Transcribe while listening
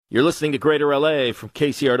You're listening to Greater LA from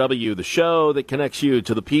KCRW, the show that connects you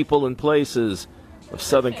to the people and places of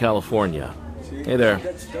Southern California. Hey there,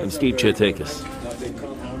 I'm Steve Chiatakis.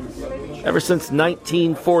 Ever since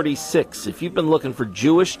 1946, if you've been looking for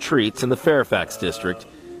Jewish treats in the Fairfax district,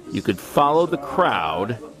 you could follow the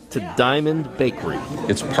crowd to Diamond Bakery.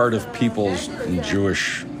 It's part of people's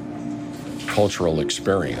Jewish cultural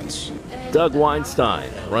experience. Doug Weinstein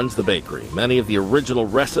runs the bakery. Many of the original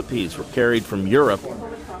recipes were carried from Europe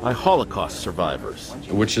by Holocaust survivors.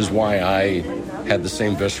 Which is why I had the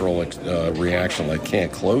same visceral reaction, like,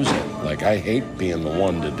 can't close it. Like, I hate being the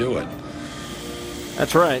one to do it.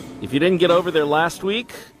 That's right. If you didn't get over there last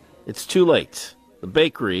week, it's too late. The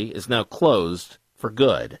bakery is now closed for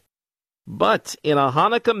good. But in a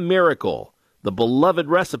Hanukkah miracle, the beloved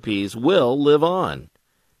recipes will live on.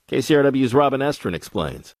 KCRW's Robin Estrin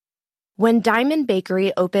explains. When Diamond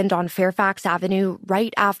Bakery opened on Fairfax Avenue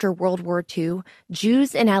right after World War II,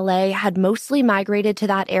 Jews in LA had mostly migrated to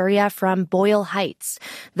that area from Boyle Heights.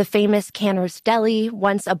 The famous Canner's Deli,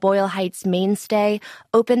 once a Boyle Heights mainstay,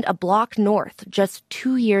 opened a block north just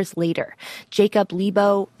 2 years later. Jacob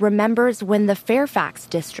Lebo remembers when the Fairfax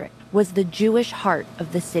district was the Jewish heart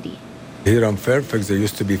of the city. Here on Fairfax, there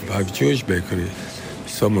used to be 5 Jewish bakeries.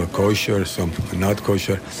 Some are kosher, some are not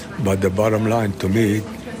kosher. But the bottom line to me,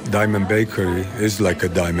 Diamond Bakery is like a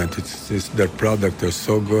diamond. It's their product is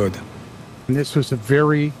so good. And this was a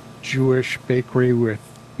very Jewish bakery with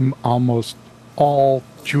almost all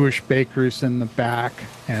Jewish bakers in the back.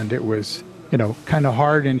 And it was, kind of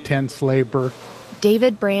hard, intense labor.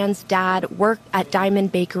 David Brand's dad worked at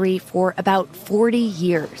Diamond Bakery for about 40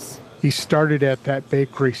 years. He started at that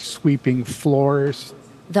bakery sweeping floors.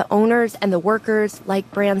 The owners and the workers,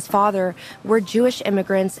 like Brand's father, were Jewish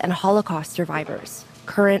immigrants and Holocaust survivors.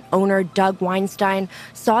 Current owner Doug Weinstein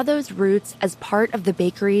saw those roots as part of the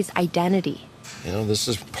bakery's identity. This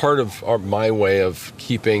is part of my way of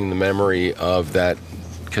keeping the memory of that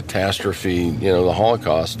catastrophe, the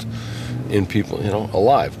Holocaust, in people,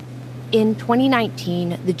 alive. In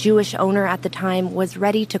 2019, the Jewish owner at the time was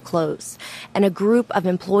ready to close, and a group of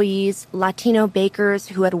employees, Latino bakers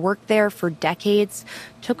who had worked there for decades,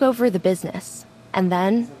 took over the business. And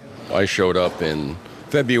then I showed up in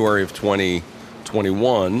February of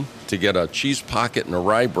 2021 to get a cheese pocket and a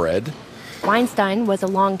rye bread. Weinstein was a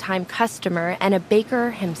longtime customer and a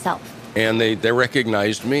baker himself. And they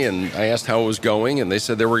recognized me, and I asked how it was going, and they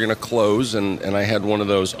said they were going to close, and I had one of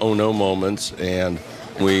those oh no moments, and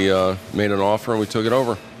we made an offer and we took it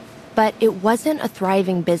over. But it wasn't a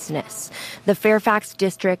thriving business. The Fairfax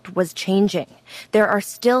district was changing. There are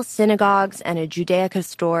still synagogues and a Judaica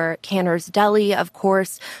store, Canner's Deli, of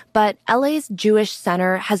course, but LA's Jewish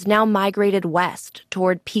center has now migrated west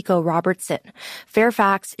toward Pico Robertson.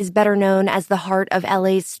 Fairfax is better known as the heart of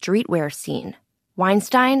LA's streetwear scene.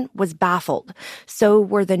 Weinstein was baffled. So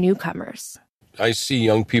were the newcomers. I see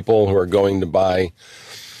young people who are going to buy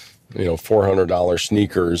 $400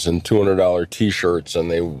 sneakers and $200 T-shirts, and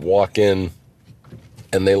they walk in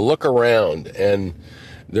and they look around and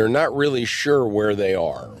they're not really sure where they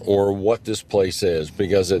are or what this place is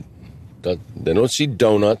because they don't see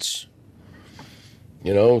donuts.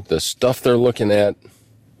 The stuff they're looking at,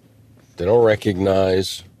 they don't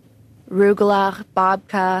recognize. Rugelach,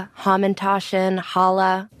 babka, Hamantaschen,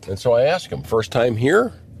 challah. And so I ask them, first time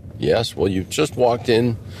here? Yes. Well, you've just walked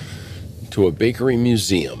in to a bakery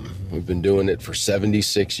museum. We've been doing it for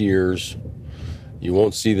 76 years. You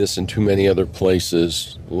won't see this in too many other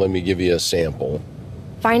places. Let me give you a sample.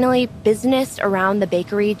 Finally, business around the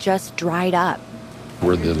bakery just dried up.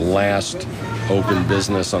 We're the last open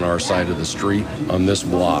business on our side of the street on this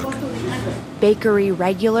block. Bakery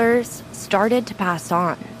regulars started to pass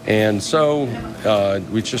on. And so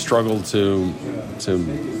we just struggled to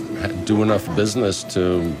do enough business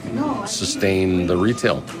to sustain the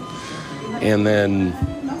retail. And then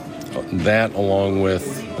that, along with,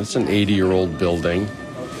 it's an 80-year-old building.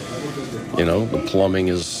 The plumbing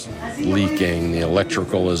is leaking, the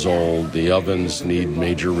electrical is old, the ovens need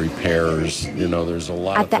major repairs. There's a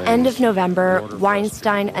lot of things. At the end of November,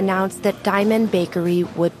 Weinstein announced that Diamond Bakery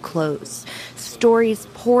would close. Stories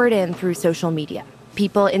poured in through social media.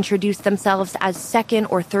 People introduced themselves as second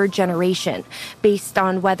or third generation, based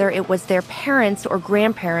on whether it was their parents or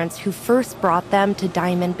grandparents who first brought them to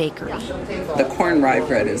Diamond Bakery. The corn rye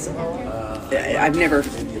bread I've never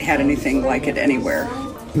had anything like it anywhere.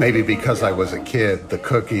 Maybe because I was a kid, the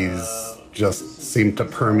cookies just seemed to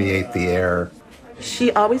permeate the air. She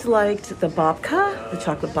always liked the babka, the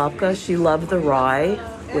chocolate babka. She loved the rye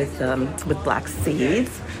with black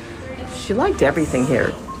seeds. She liked everything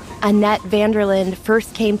here. Annette Vanderland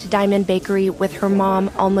first came to Diamond Bakery with her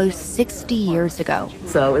mom almost 60 years ago.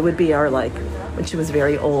 So it would be our, when she was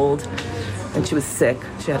very old and she was sick,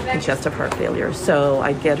 she had congestive heart failure. So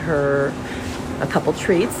I'd get her a couple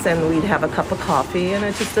treats and we'd have a cup of coffee, and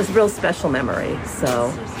it's just a real special memory. So,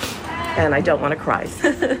 and I don't want to cry.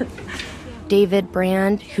 David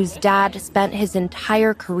Brand, whose dad spent his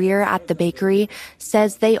entire career at the bakery,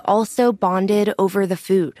 says they also bonded over the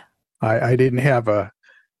food. I didn't have a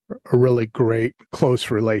really great,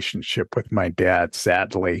 close relationship with my dad,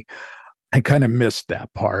 sadly. I kind of missed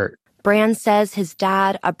that part. Brand says his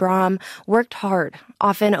dad, Abram, worked hard,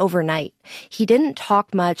 often overnight. He didn't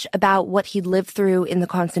talk much about what he'd lived through in the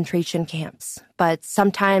concentration camps, but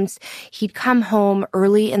sometimes he'd come home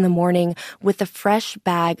early in the morning with a fresh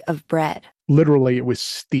bag of bread. Literally, it was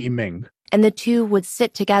steaming. And the two would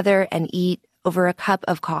sit together and eat over a cup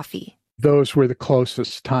of coffee. Those were the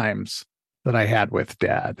closest times that I had with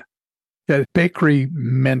Dad. The bakery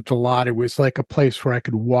meant a lot. It was like a place where I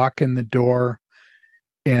could walk in the door,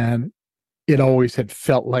 and it always had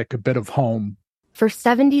felt like a bit of home. For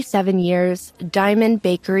 77 years, Diamond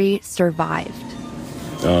Bakery survived.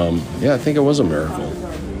 I think it was a miracle.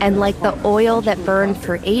 And like the oil that burned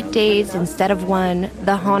for 8 days instead of one,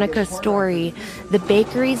 the Hanukkah story, the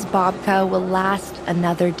bakery's babka will last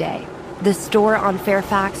another day. The store on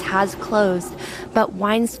Fairfax has closed, but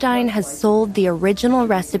Weinstein has sold the original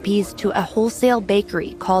recipes to a wholesale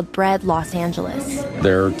bakery called Bread Los Angeles.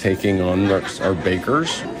 They're taking on our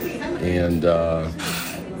bakers and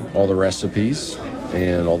all the recipes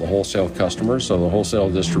and all the wholesale customers, so the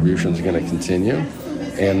wholesale distribution is going to continue,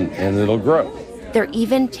 and it'll grow. They're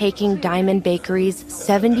even taking Diamond Bakery's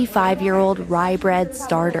 75-year-old rye bread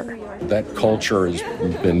starter. That culture has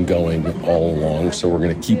been going all along, so we're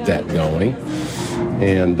going to keep that going.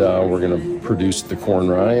 And we're going to produce the corn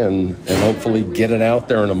rye and hopefully get it out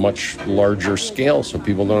there on a much larger scale so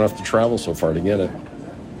people don't have to travel so far to get it.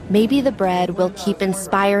 Maybe the bread will keep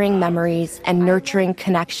inspiring memories and nurturing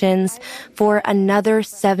connections for another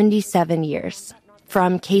 77 years.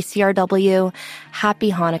 From KCRW,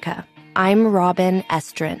 Happy Hanukkah. I'm Robin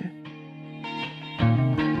Estrin.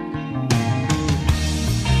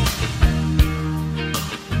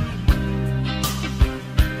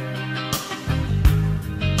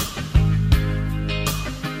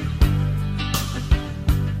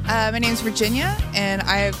 My name's Virginia, and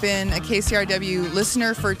I have been a KCRW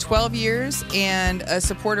listener for 12 years and a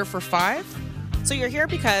supporter for 5. So you're here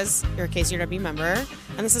because you're a KCRW member,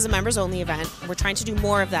 and this is a members-only event. We're trying to do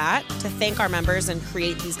more of that to thank our members and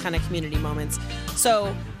create these kind of community moments.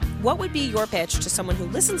 So what would be your pitch to someone who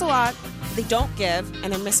listens a lot, they don't give,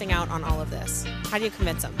 and they're missing out on all of this? How do you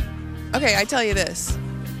convince them? Okay, I tell you this.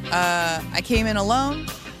 I came in alone.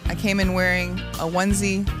 I came in wearing a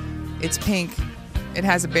onesie. It's pink. It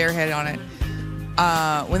has a bear head on it.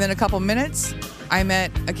 Within a couple minutes, I met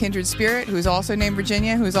a kindred spirit who is also named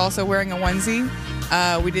Virginia, who is also wearing a onesie.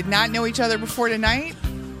 We did not know each other before tonight,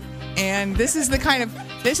 and this is the kind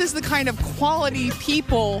of quality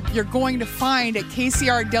people you're going to find at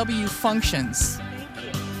KCRW functions.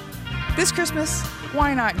 This Christmas,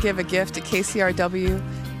 why not give a gift to KCRW?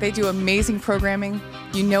 They do amazing programming.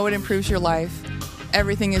 You know it improves your life.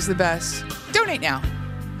 Everything is the best. Donate now.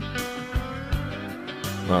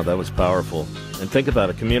 Wow, that was powerful. And think about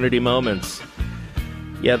it, community moments.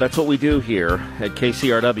 Yeah, that's what we do here at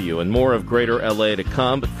KCRW, and more of Greater LA to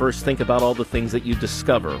come. But first, think about all the things that you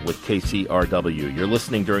discover with KCRW. You're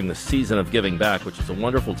listening during the season of giving back, which is a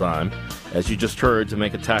wonderful time, as you just heard, to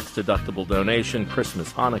make a tax-deductible donation,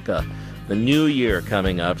 Christmas, Hanukkah, the new year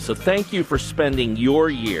coming up. So thank you for spending your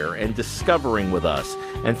year and discovering with us,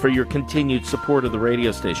 and for your continued support of the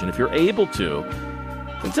radio station. If you're able to,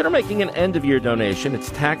 consider making an end-of-year donation.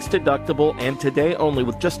 It's tax-deductible, and today only,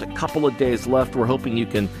 with just a couple of days left, we're hoping you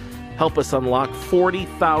can help us unlock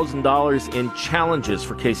 $40,000 in challenges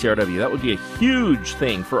for KCRW. That would be a huge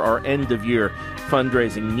thing for our end-of-year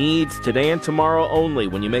fundraising needs. Today and tomorrow only,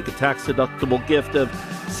 when you make a tax-deductible gift of,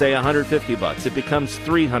 say, $150, it becomes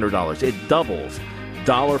 $300. It doubles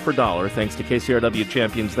dollar for dollar thanks to KCRW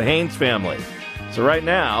champions, the Haynes family. So right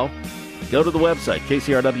now, go to the website,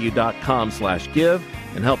 kcrw.com/give,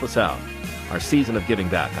 and help us out. Our season of giving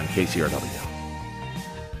back on KCRW.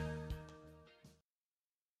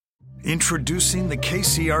 Introducing the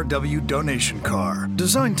KCRW donation car,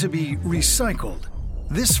 designed to be recycled.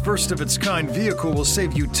 This first-of-its-kind vehicle will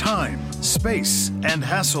save you time, space, and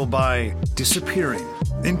hassle by disappearing.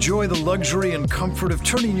 Enjoy the luxury and comfort of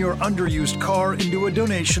turning your underused car into a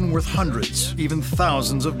donation worth hundreds, even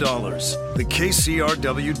thousands of dollars. The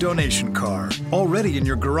KCRW donation car, already in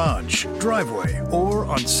your garage, driveway, or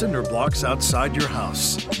on cinder blocks outside your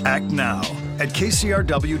house. Act now at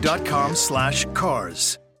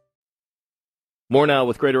kcrw.com/cars. More now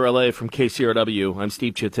with Greater LA from KCRW. I'm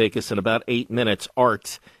Steve Chiatakis. In about 8 minutes,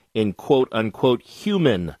 art in quote-unquote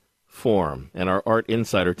human form. And our art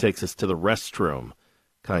insider takes us to the restroom.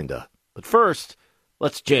 Kinda. But first,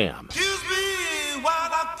 let's jam. Excuse me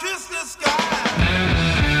while I kiss the sky.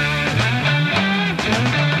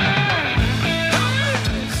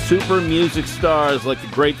 Super music stars like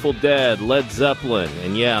the Grateful Dead, Led Zeppelin,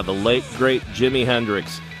 and yeah, the late, great Jimi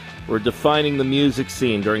Hendrix were defining the music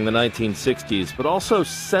scene during the 1960s, but also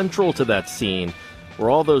central to that scene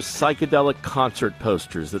were all those psychedelic concert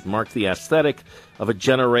posters that marked the aesthetic of a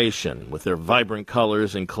generation with their vibrant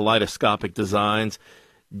colors and kaleidoscopic designs.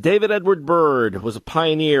 David Edward Byrd was a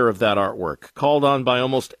pioneer of that artwork, called on by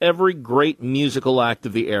almost every great musical act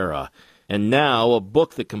of the era. And now a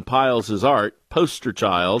book that compiles his art, Poster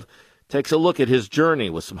Child, takes a look at his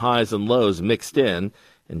journey with some highs and lows mixed in.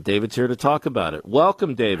 And David's here to talk about it.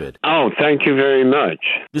 Welcome, David. Oh, thank you very much.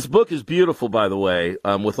 This book is beautiful, by the way,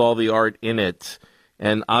 with all the art in it.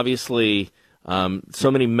 And obviously, so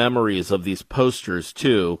many memories of these posters,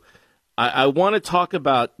 too. I want to talk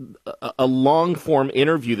about a long-form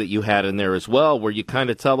interview that you had in there as well, where you kind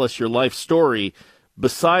of tell us your life story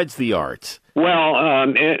besides the art. Well,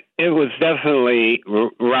 it was definitely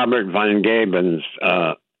Robert Van Gaben's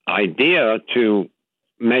idea to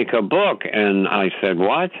make a book. And I said,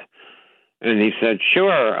 what? And he said,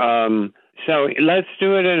 sure. So let's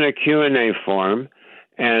do it in a Q&A form.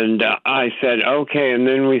 And I said, okay. And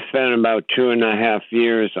then we spent about 2.5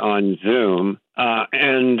 years on Zoom.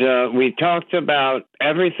 And we talked about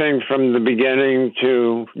everything from the beginning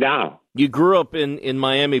to now. You grew up in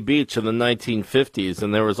Miami Beach in the 1950s,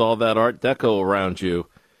 and there was all that Art Deco around you.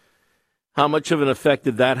 How much of an effect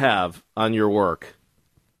did that have on your work?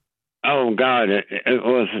 Oh, God, it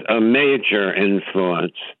was a major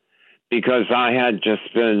influence because I had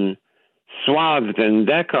just been swathed in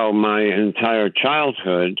Deco my entire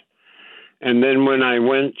childhood. And then when I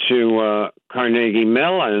went to Carnegie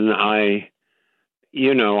Mellon, I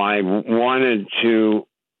wanted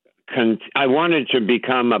to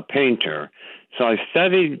become a painter. So I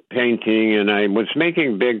studied painting, and I was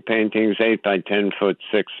making big paintings, 8 by 10 foot,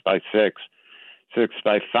 6 by 6, 6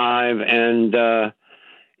 by 5, and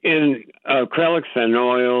in acrylics and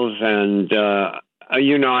oils. And I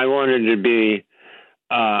wanted to be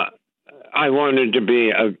a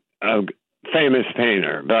famous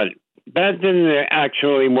painter, but that didn't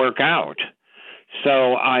actually work out.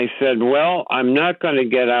 So I said, well, I'm not going to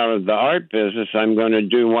get out of the art business. I'm going to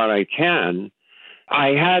do what I can.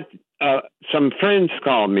 I had some friends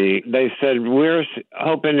call me. They said, we're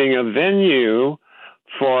opening a venue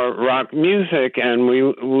for rock music, and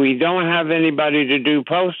we don't have anybody to do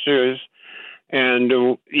posters. And,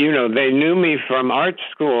 they knew me from art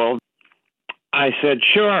school. I said,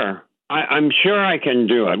 sure. I'm sure I can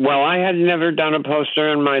do it. Well, I had never done a poster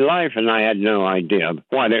in my life, and I had no idea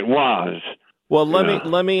what it was. Well,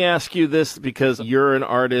 let me ask you this, because you're an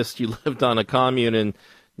artist. You lived on a commune in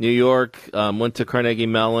New York, went to Carnegie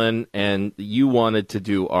Mellon, and you wanted to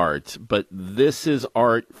do art. But this is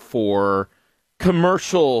art for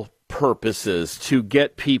commercial purposes, to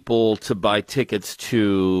get people to buy tickets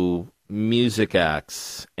to music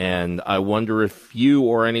acts. And I wonder if you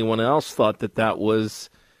or anyone else thought that was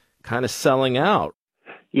kind of selling out.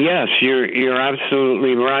 Yes, you're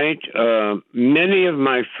absolutely right. Many of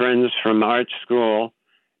my friends from art school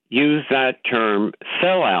use that term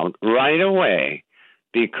sellout right away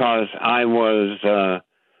because I was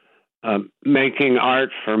making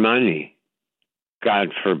art for money,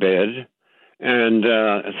 God forbid. And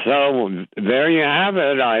so there you have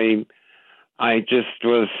it. I just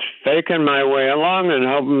was faking my way along and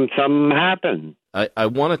hoping something happened. I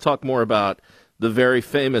want to talk more about the very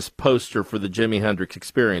famous poster for the Jimi Hendrix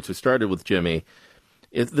Experience. We started with Jimi.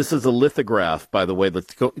 This is a lithograph, by the way,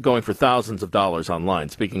 that's going for thousands of dollars online,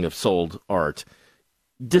 speaking of sold art.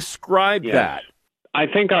 Describe that. I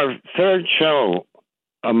think our third show,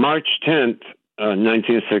 March 10th,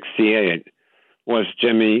 1968, was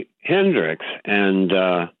Jimi Hendrix, and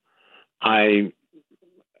I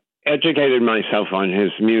educated myself on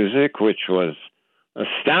his music, which was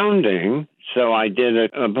astounding. So I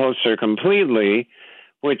did a poster completely,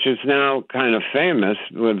 which is now kind of famous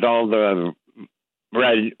with all the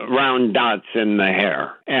red round dots in the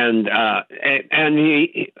hair, and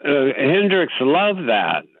Hendrix loved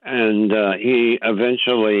that, and he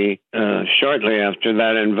eventually, shortly after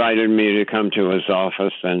that, invited me to come to his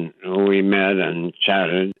office, and we met and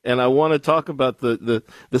chatted. And I want to talk about the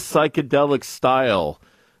psychedelic style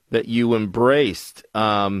that you embraced.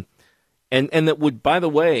 And that would, by the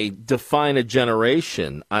way, define a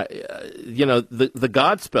generation. The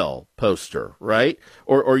Godspell poster, right?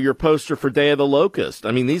 Or your poster for Day of the Locust.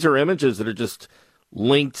 I mean, these are images that are just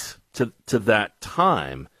linked to that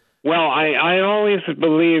time. Well, I always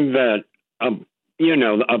believe that, a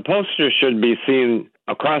poster should be seen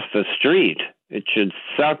across the street. It should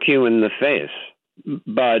suck you in the face.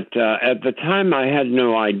 But at the time, I had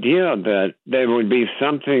no idea that there would be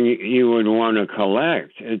something you would want to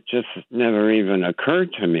collect. It just never even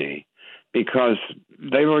occurred to me because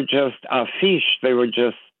they were just affiche. They were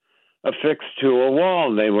just affixed to a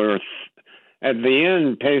wall. They were, at the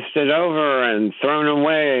end, pasted over and thrown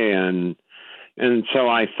away. And so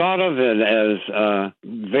I thought of it as a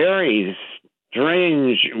very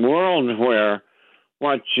strange world where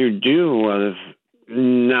what you do was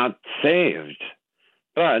not saved.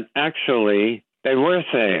 But actually, they were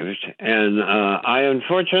saved, and I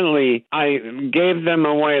gave them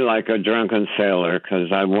away like a drunken sailor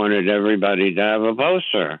because I wanted everybody to have a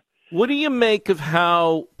poster. What do you make of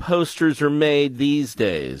how posters are made these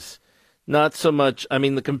days? Not so much, I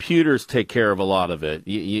mean, the computers take care of a lot of it.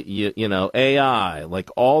 You know, AI, like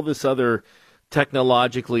all this other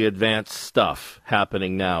technologically advanced stuff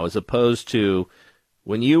happening now, as opposed to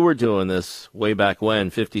when you were doing this way back when,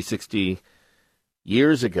 50, 60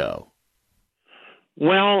 years ago.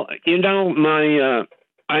 Well, I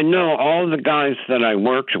know all the guys that I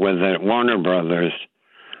worked with at Warner Brothers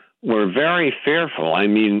were very fearful. I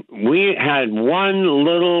mean, we had one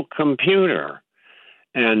little computer,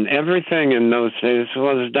 and everything in those days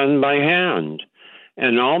was done by hand.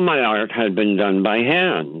 And all my art had been done by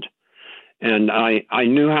hand. And I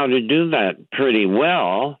knew how to do that pretty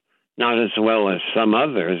well, not as well as some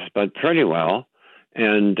others, but pretty well.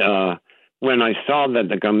 And when I saw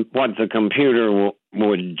that what the computer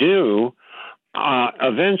would do,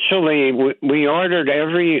 eventually we ordered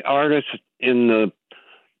every artist in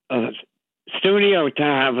the studio to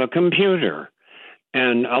have a computer.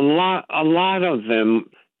 And a lot of them,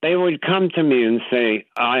 they would come to me and say,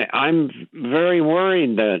 I'm very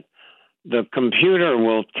worried that the computer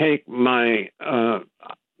will take my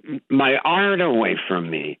art away from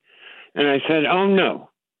me. And I said, oh, no.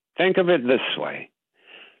 Think of it this way.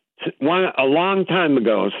 A long time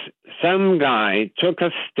ago, some guy took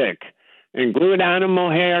a stick and glued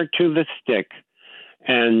animal hair to the stick,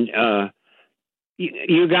 and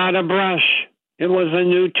you got a brush. It was a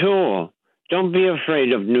new tool. Don't be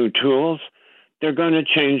afraid of new tools. They're going to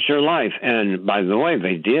change your life. And by the way,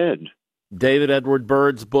 they did. David Edward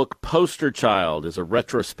Byrd's book, Poster Child, is a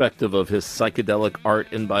retrospective of his psychedelic art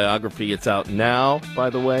and biography. It's out now, by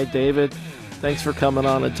the way. David, thanks for coming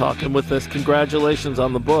on and talking with us. Congratulations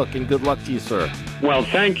on the book, and good luck to you, sir. Well,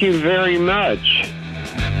 thank you very much.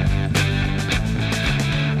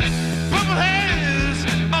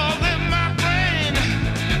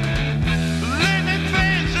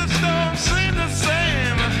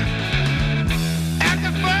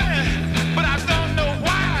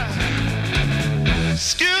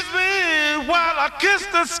 Kiss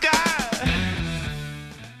the sky.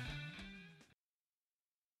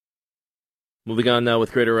 Moving on now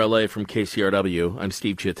with Greater LA from KCRW. I'm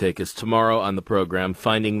Steve Chiatakis. Tomorrow on the program,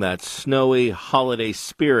 finding that snowy holiday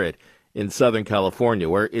spirit in Southern California,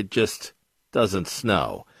 where it just doesn't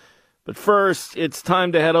snow. But first, it's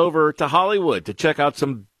time to head over to Hollywood to check out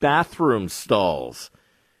some bathroom stalls.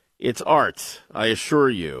 It's art, I assure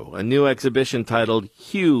you. A new exhibition titled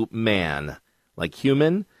Hue Man, like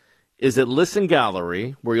human, is at Listen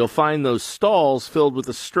Gallery, where you'll find those stalls filled with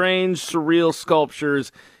the strange, surreal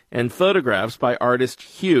sculptures and photographs by artist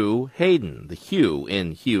Hugh Hayden, the Hugh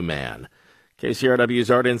in Hue Man. KCRW's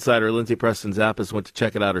art insider Lindsay Preston Zappas went to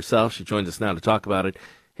check it out herself. She joins us now to talk about it.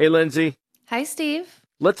 Hey, Lindsay. Hi, Steve.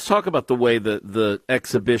 Let's talk about the way the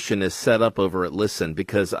exhibition is set up over at Listen,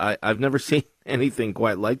 because I've never seen anything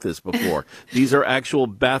quite like this before. These are actual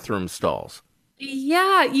bathroom stalls.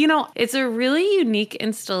 Yeah, it's a really unique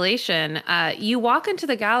installation. You walk into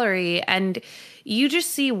the gallery and you just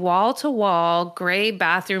see wall-to-wall gray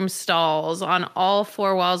bathroom stalls on all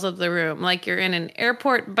four walls of the room, like you're in an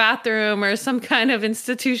airport bathroom or some kind of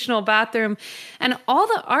institutional bathroom. And all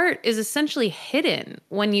the art is essentially hidden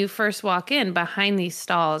when you first walk in behind these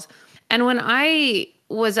stalls. And when I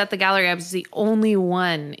was at the gallery, I was the only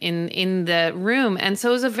one in the room. And so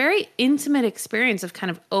it was a very intimate experience of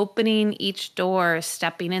kind of opening each door,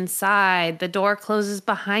 stepping inside, the door closes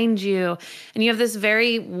behind you, and you have this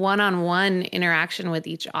very one-on-one interaction with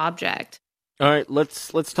each object. All right,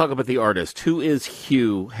 let's talk about the artist. Who is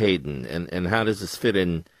Hugh Hayden, and how does this fit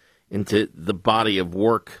into the body of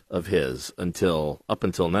work of his up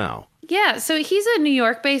until now? Yeah, so he's a New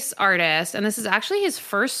York-based artist, and this is actually his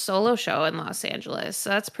first solo show in Los Angeles, so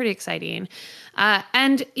that's pretty exciting.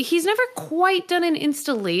 And he's never quite done an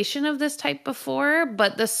installation of this type before,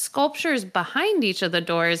 but the sculptures behind each of the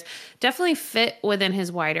doors definitely fit within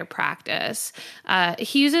his wider practice.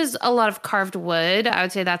 He uses a lot of carved wood. I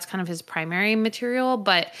would say that's kind of his primary material,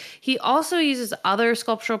 but he also uses other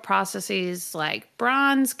sculptural processes like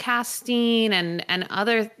bronze casting and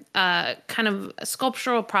other kind of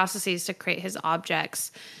sculptural processes to create his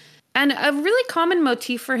objects. And a really common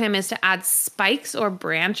motif for him is to add spikes or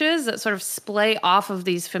branches that sort of splay off of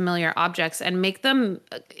these familiar objects and make them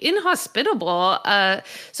inhospitable.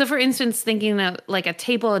 So for instance, thinking of like a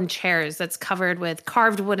table and chairs that's covered with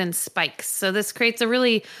carved wooden spikes. So this creates a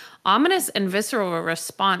really ominous and visceral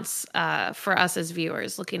response for us as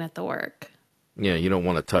viewers looking at the work. Yeah, you don't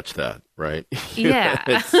want to touch that, right?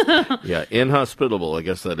 Yeah. Yeah, inhospitable, I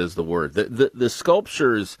guess that is the word. The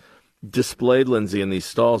sculptures displayed, Lindsay, in these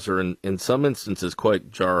stalls are in some instances quite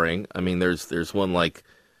jarring. I mean, there's one like,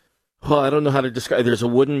 I don't know how to describe. There's a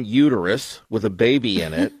wooden uterus with a baby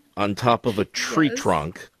in it on top of a tree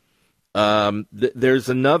trunk. There's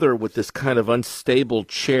another with this kind of unstable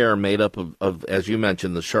chair made up of, as you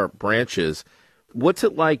mentioned, the sharp branches. What's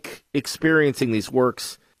it like experiencing these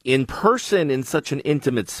works in person in such an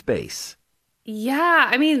intimate space? Yeah,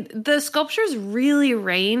 I mean, the sculptures really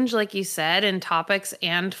range, like you said, in topics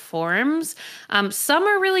and forms. Some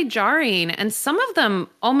are really jarring, and some of them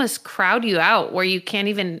almost crowd you out where you can't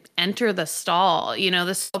even enter the stall. You know,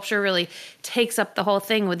 the sculpture really takes up the whole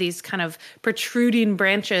thing with these kind of protruding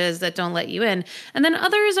branches that don't let you in. And then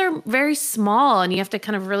others are very small, and you have to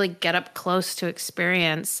kind of really get up close to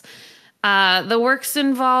experience. The works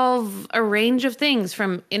involve a range of things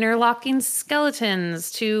from interlocking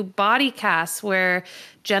skeletons to body casts where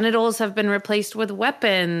genitals have been replaced with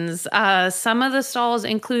weapons. Some of the stalls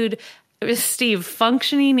include, Steve,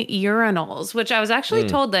 functioning urinals, which I was actually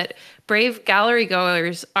told that brave gallery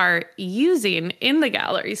goers are using in the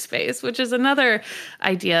gallery space, which is another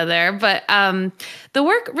idea there. But the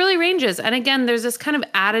work really ranges. And again, there's this kind of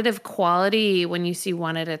additive quality when you see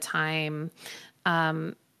one at a time.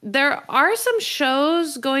 There are some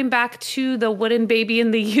shows going back to the wooden baby in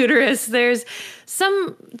the uterus. There's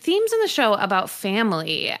some themes in the show about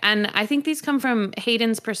family. And I think these come from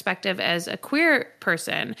Hayden's perspective as a queer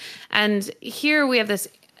person. And here we have this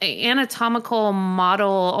anatomical model,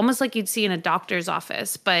 almost like you'd see in a doctor's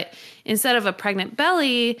office. But instead of a pregnant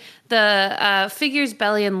belly, the figure's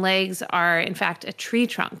belly and legs are, in fact, a tree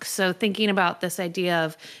trunk. So thinking about this idea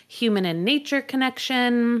of human and nature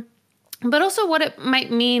connection, but also what it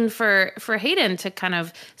might mean for Hayden to kind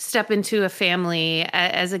of step into a family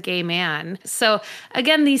as a gay man. So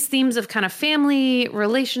again, these themes of kind of family,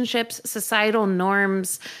 relationships, societal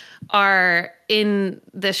norms are in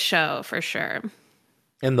this show for sure.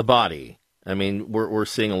 And the body. I mean, we're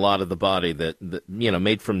seeing a lot of the body that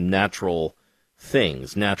made from natural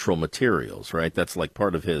things, natural materials, right? That's like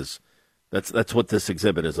part of his. That's what this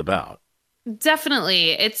exhibit is about.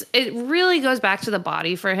 Definitely. It really goes back to the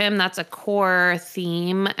body for him. That's a core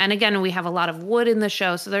theme. And again, we have a lot of wood in the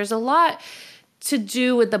show, so there's a lot to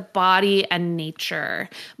do with the body and nature.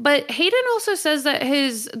 But Hayden also says that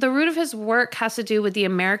the root of his work has to do with the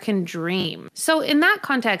American dream. So in that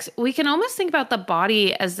context, we can almost think about the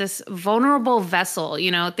body as this vulnerable vessel,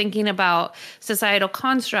 thinking about societal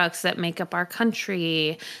constructs that make up our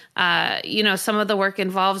country. Some of the work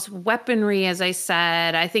involves weaponry, as I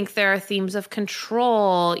said. I think there are themes of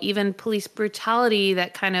control, even police brutality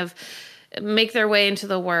that kind of make their way into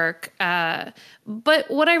the work. But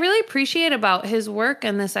what I really appreciate about his work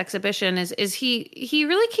in this exhibition is he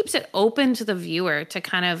really keeps it open to the viewer to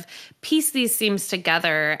kind of piece these themes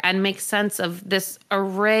together and make sense of this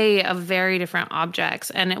array of very different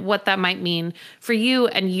objects and what that might mean for you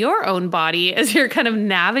and your own body as you're kind of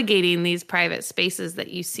navigating these private spaces that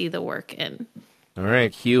you see the work in. All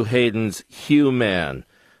right, Hugh Hayden's Hugh Man.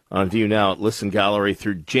 On view now at Listen Gallery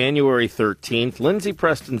through January 13th. Lindsay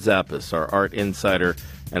Preston Zappis, our art insider,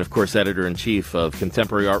 and of course, editor-in-chief of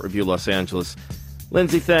Contemporary Art Review Los Angeles.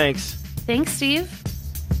 Lindsay, thanks. Thanks, Steve.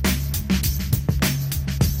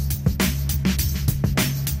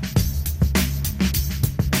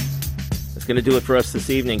 Let's going to do it for us this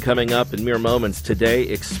evening. Coming up in mere moments, Today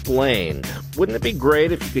Explained. Wouldn't it be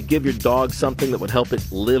great if you could give your dog something that would help it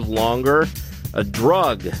live longer? A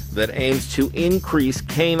drug that aims to increase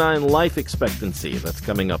canine life expectancy. That's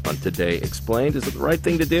coming up on Today Explained. Is it the right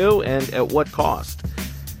thing to do, and at what cost?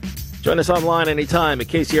 Join us online anytime at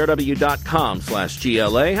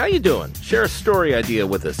kcrw.com/GLA. How you doing? Share a story idea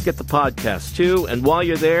with us. Get the podcast, too. And while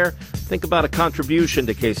you're there, think about a contribution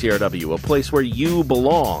to KCRW, a place where you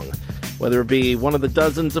belong. Whether it be one of the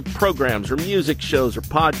dozens of programs or music shows or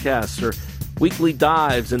podcasts or weekly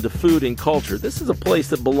dives into food and culture, this is a place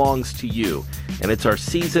that belongs to you. And it's our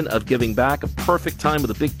season of giving back, a perfect time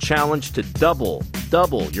with a big challenge to double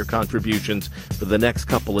your contributions for the next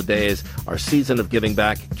couple of days. Our season of giving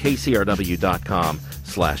back,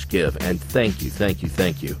 kcrw.com/give. And thank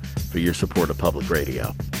you for your support of public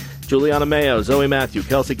radio. Juliana Mayo, Zoe Matthew,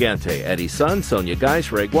 Kelsey Gante, Eddie Sun, Sonia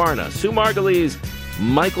Geis, Ray Guarna, Sue Margulies,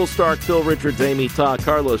 Michael Stark, Phil Richards, Amy Ta,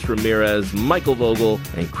 Carlos Ramirez, Michael Vogel,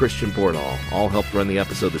 and Christian Bordall all helped run the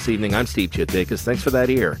episode this evening. I'm Steve Chiatakis. Thanks for that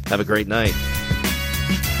ear. Have a great night.